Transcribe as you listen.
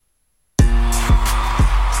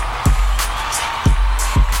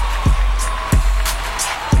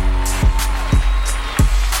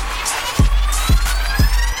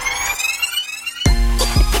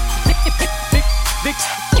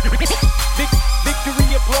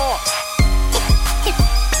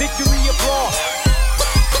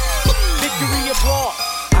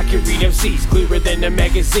Street MCs, clearer than a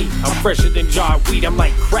magazine. I'm fresher than jar weed, I'm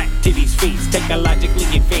like crack to these fiends. Technologically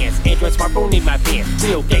advanced, Android smartphone in my pants.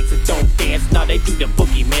 Real gangsters don't dance, now they do the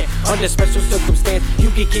boogie, man. Under special circumstance, you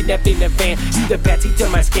get kidnapped in a van. You the patsy to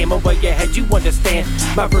my scam, over your head, you understand.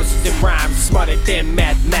 My verses and rhymes, smarter than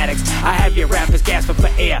mathematics. I have your rappers gasping for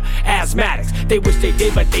air, asthmatics. They wish they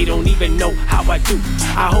did, but they don't even know how I do.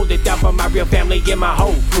 I hold it down for my real family and my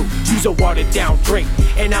whole crew. Use a watered down drink,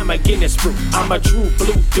 and I'm a Guinness fruit. I'm a true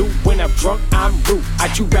blue dude, when I'm drunk, I'm rude. I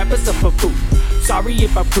chew rappers up for food. Sorry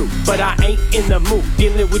if I prove, but I ain't in the mood.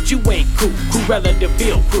 Dealing with you ain't cool, Cruella de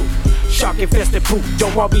Vil crew. Shark infested poop,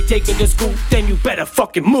 don't want me taking to school, then you better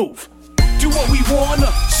fucking move. Do what we wanna,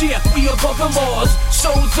 yeah, we above the laws.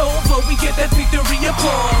 Show's over, we get that victory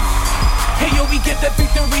applause. Hey yo, we get that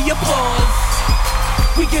victory applause.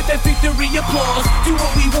 We get that victory applause. Do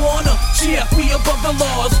what we wanna, yeah, we above the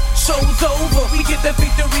laws. Show's over, we get that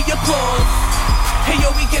victory applause. Hey yo,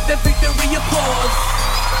 we get that victory applause.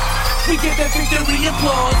 We get that victory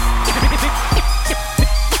applause.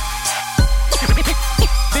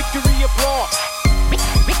 Victory applause.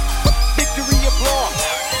 Victory applause.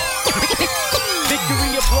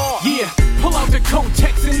 Victory applause. Yeah, pull out the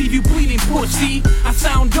context and leave you bleeding, pussy. I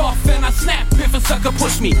sound off and I snap if a sucker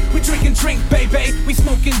push me. We drink and drink, baby, we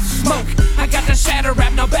smoke and smoke. I got the shatter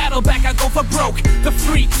rap, now battle back, I go for broke. The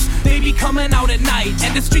freaks, they be coming out at night,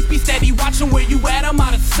 and the streets be steady watching where you at, I'm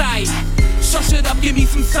out of sight. Shush it up, give me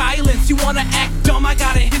some silence. You wanna act dumb, I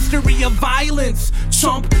got a history of violence.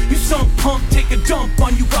 Chump, you some punk, take a dump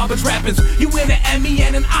on you garbage rappers. You win an Emmy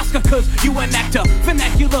and an Oscar cause you an actor.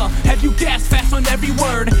 Vernacular, have you gassed fast on every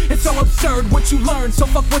word? It's so absurd what you learned, so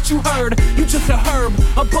fuck what you heard. You just a herb,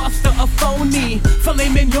 a buster, a phony. Filet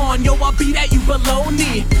mignon, yo, I'll beat at you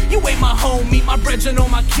baloney. You ain't my homie, my brethren or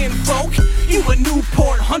my kinfolk. You a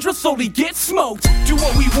Newport 100, slowly get smoked. Do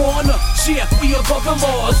what we wanna, yeah, we above the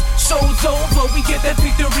laws. Show's over, we get that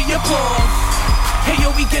victory applause. Hey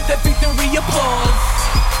yo, we get that victory applause.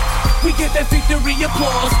 We get that victory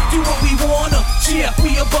applause. Do what we wanna, yeah,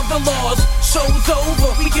 we above the laws. Show's over,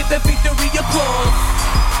 we get that victory applause.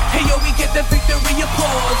 Hey yo, we get that victory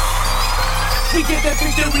applause. We get that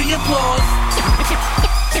victory applause.